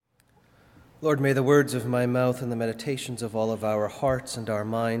Lord, may the words of my mouth and the meditations of all of our hearts and our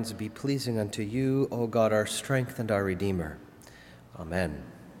minds be pleasing unto you, O God, our strength and our Redeemer. Amen.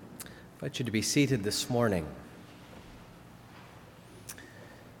 I invite you to be seated this morning.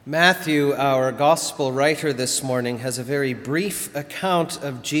 Matthew, our gospel writer this morning, has a very brief account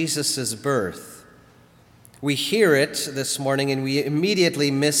of Jesus' birth. We hear it this morning and we immediately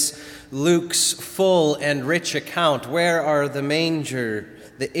miss Luke's full and rich account. Where are the manger,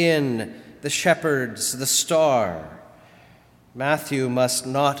 the inn, the shepherds, the star? Matthew must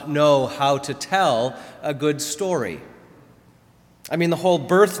not know how to tell a good story. The whole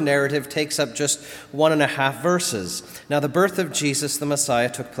birth narrative takes up just 1.5 verses. Now, the birth of Jesus, the Messiah,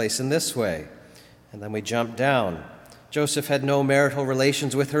 took place in this way. And then we jump down. Joseph had no marital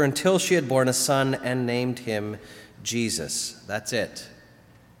relations with her until she had borne a son and named him Jesus. That's it.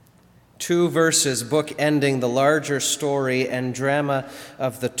 2 verses bookending the larger story and drama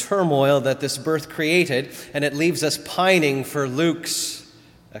of the turmoil that this birth created, and it leaves us pining for Luke's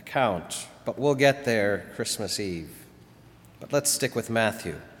account. But we'll get there Christmas Eve. But let's stick with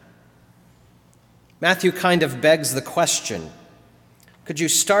Matthew. Matthew kind of begs the question, could you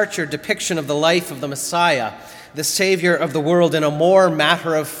start your depiction of the life of the Messiah, the Savior of the world, in a more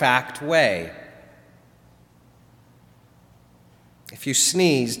matter-of-fact way? If you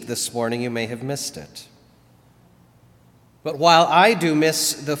sneezed this morning, you may have missed it. But while I do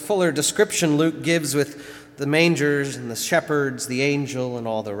miss the fuller description Luke gives with the mangers and the shepherds, the angel, and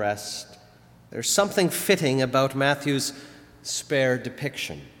all the rest, there's something fitting about Matthew's spare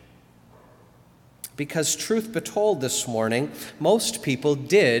depiction. Because truth be told this morning, most people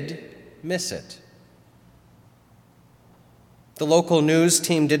did miss it. The local news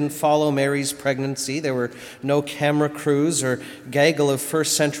team didn't follow Mary's pregnancy. There were no camera crews or gaggle of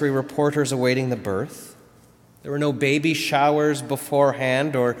first-century reporters awaiting the birth. There were no baby showers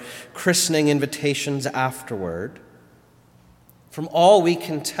beforehand or christening invitations afterward. From all we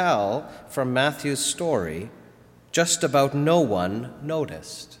can tell from Matthew's story, just about no one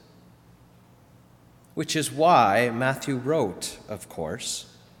noticed. Which is why Matthew wrote, of course.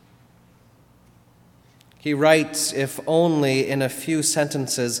 He writes, if only in a few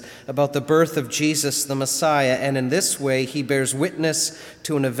sentences, about the birth of Jesus the Messiah, and in this way he bears witness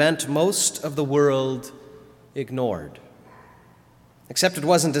to an event most of the world ignored. Except it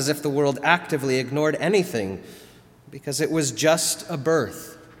wasn't as if the world actively ignored anything, because it was just a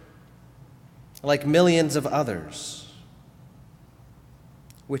birth, like millions of others,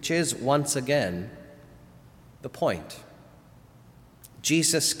 which is, once again, the point.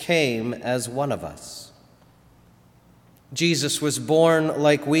 Jesus came as one of us. Jesus was born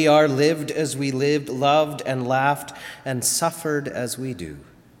like we are, lived as we lived, loved and laughed, and suffered as we do,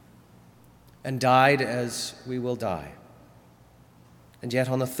 and died as we will die. And yet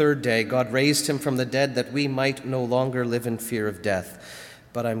on the third day, God raised him from the dead that we might no longer live in fear of death.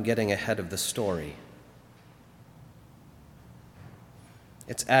 But I'm getting ahead of the story.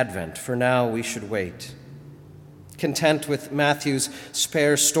 It's Advent. For now, we should wait. Content with Matthew's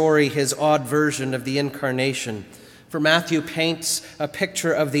spare story, his odd version of the incarnation, for Matthew paints a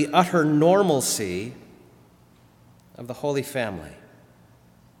picture of the utter normalcy of the Holy Family,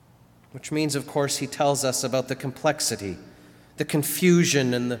 which means, of course, he tells us about the complexity, the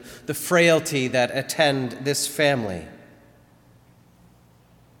confusion, and the frailty that attend this family,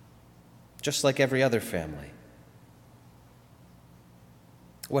 just like every other family.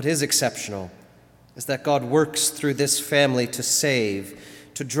 What is exceptional is that God works through this family to save,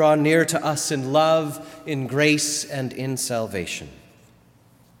 to draw near to us in love, in grace, and in salvation.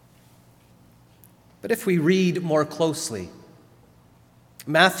 But if we read more closely,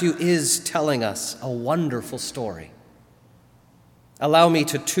 Matthew is telling us a wonderful story. Allow me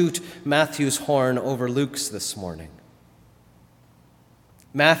to toot Matthew's horn over Luke's this morning.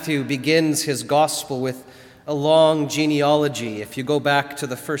 Matthew begins his gospel with a long genealogy. If you go back to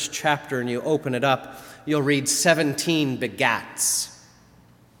the first chapter and you open it up, you'll read 17 begats.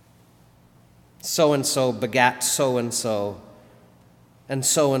 So-and-so begat so-and-so, and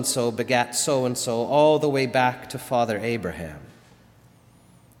so-and-so begat so-and-so, all the way back to Father Abraham.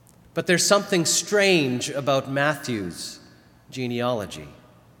 But there's something strange about Matthew's genealogy,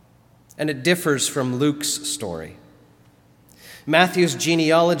 and it differs from Luke's story. Matthew's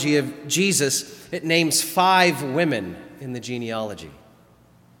genealogy of Jesus, it names 5 women in the genealogy: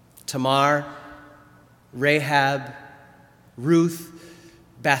 Tamar, Rahab, Ruth,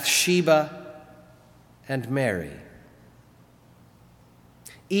 Bathsheba, and Mary.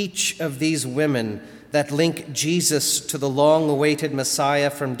 Each of these women that link Jesus to the long-awaited Messiah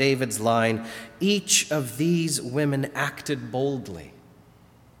from David's line, each of these women acted boldly.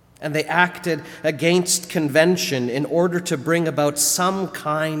 and they acted against convention in order to bring about some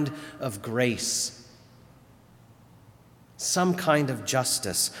kind of grace, some kind of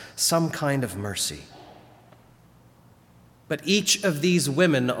justice, some kind of mercy. But each of these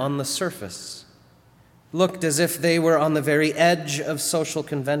women on the surface looked as if they were on the very edge of social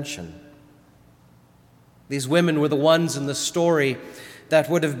convention. These women were the ones in the story that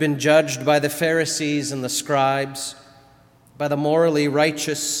would have been judged by the Pharisees and the scribes, by the morally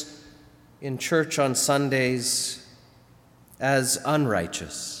righteous in church on Sundays, as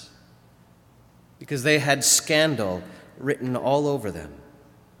unrighteous, because they had scandal written all over them.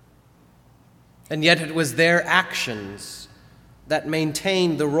 And yet it was their actions that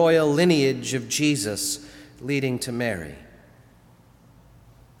maintained the royal lineage of Jesus leading to Mary.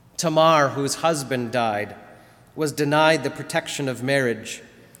 Tamar, whose husband died, was denied the protection of marriage,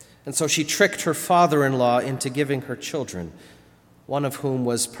 and so she tricked her father-in-law into giving her children, one of whom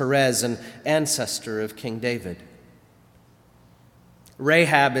was Perez, an ancestor of King David.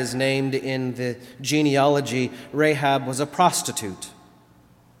 Rahab is named in the genealogy. Rahab was a prostitute.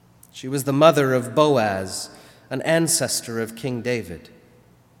 She was the mother of Boaz, an ancestor of King David.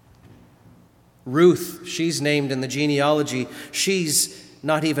 Ruth, she's named in the genealogy. She's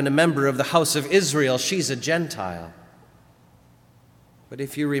not even a member of the house of Israel. She's a Gentile. But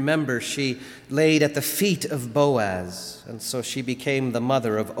if you remember, she laid at the feet of Boaz, and so she became the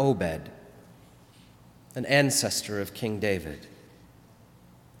mother of Obed, an ancestor of King David.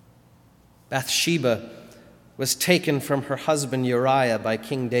 Bathsheba was taken from her husband Uriah by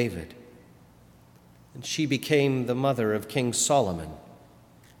King David, and she became the mother of King Solomon,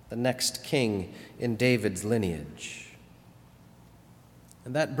 the next king in David's lineage.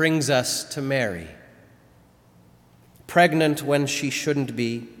 And that brings us to Mary, pregnant when she shouldn't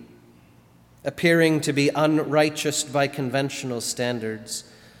be, appearing to be unrighteous by conventional standards,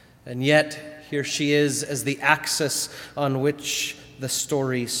 and yet here she is as the axis on which the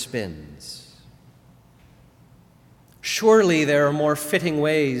story spins. Surely there are more fitting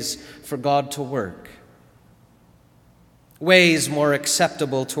ways for God to work, ways more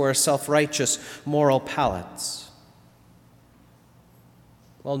acceptable to our self-righteous moral palates.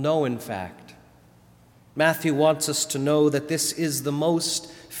 Well, no, in fact. Matthew wants us to know that this is the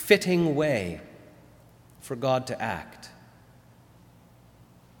most fitting way for God to act.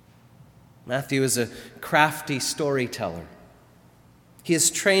 Matthew is a crafty storyteller. He is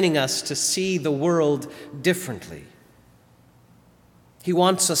training us to see the world differently. He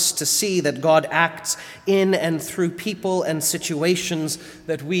wants us to see that God acts in and through people and situations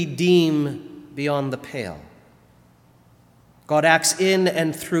that we deem beyond the pale. God acts in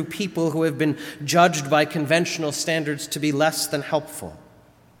and through people who have been judged by conventional standards to be less than helpful.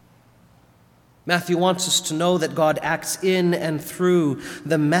 Matthew wants us to know that God acts in and through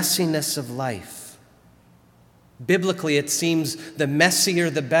the messiness of life. Biblically, it seems the messier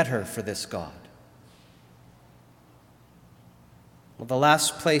the better for this God. Well, the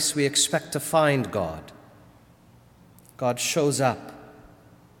last place we expect to find God, God shows up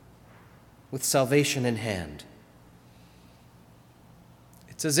with salvation in hand.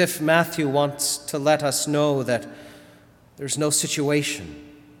 It's as if Matthew wants to let us know that there's no situation,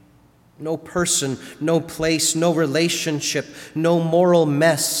 no person, no place, no relationship, no moral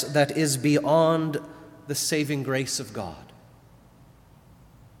mess that is beyond the saving grace of God.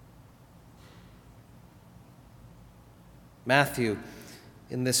 Matthew,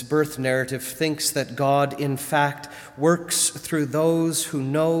 in this birth narrative, thinks that God, in fact, works through those who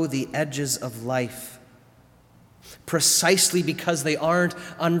know the edges of life, precisely because they aren't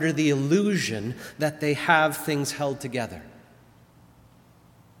under the illusion that they have things held together.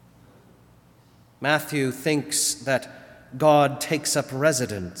 Matthew thinks that God takes up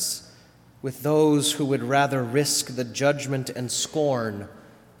residence with those who would rather risk the judgment and scorn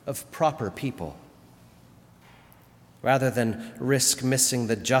of proper people, rather than risk missing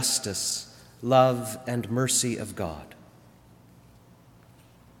the justice, love, and mercy of God.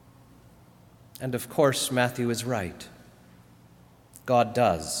 And of course, Matthew is right. God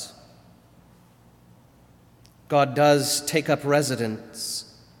does. God does take up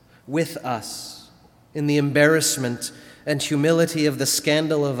residence with us in the embarrassment and humility of the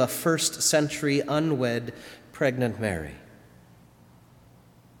scandal of a first-century unwed pregnant Mary.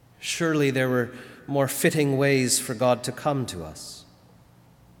 Surely there were more fitting ways for God to come to us.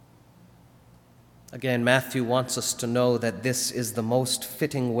 Again, Matthew wants us to know that this is the most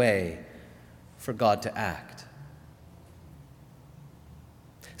fitting way for God to act.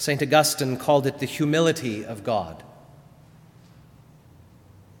 St. Augustine called it the humility of God.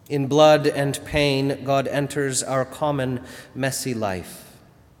 In blood and pain, God enters our common messy life.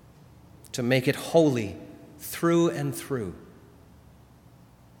 to make it holy through and through.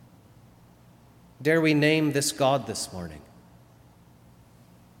 Dare we name this God this morning?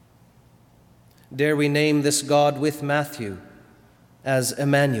 Dare we name this God with Matthew as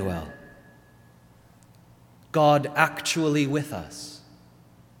Emmanuel, God actually with us?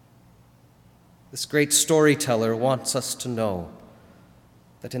 This great storyteller wants us to know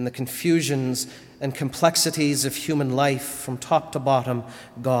that in the confusions and complexities of human life, from top to bottom,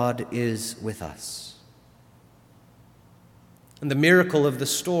 God is with us. And the miracle of the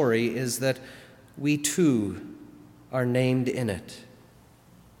story is that we too are named in it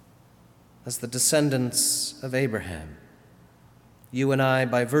as the descendants of Abraham. You and I,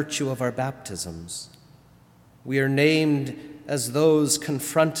 by virtue of our baptisms, we are named as those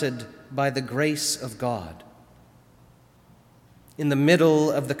confronted by the grace of God in the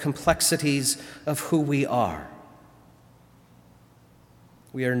middle of the complexities of who we are.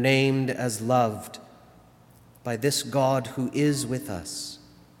 We are named as loved by this God who is with us.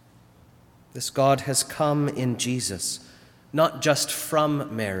 This God has come in Jesus, not just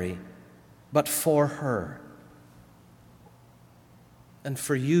from Mary, but for her, and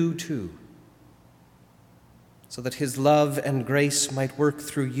for you too, so that his love and grace might work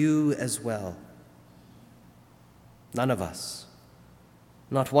through you as well. None of us,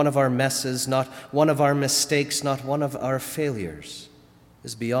 not one of our messes, not one of our mistakes, not one of our failures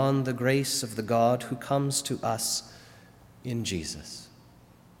is beyond the grace of the God who comes to us in Jesus.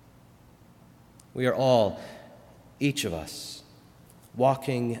 We are all, each of us,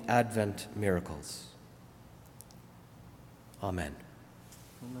 walking Advent miracles. Amen.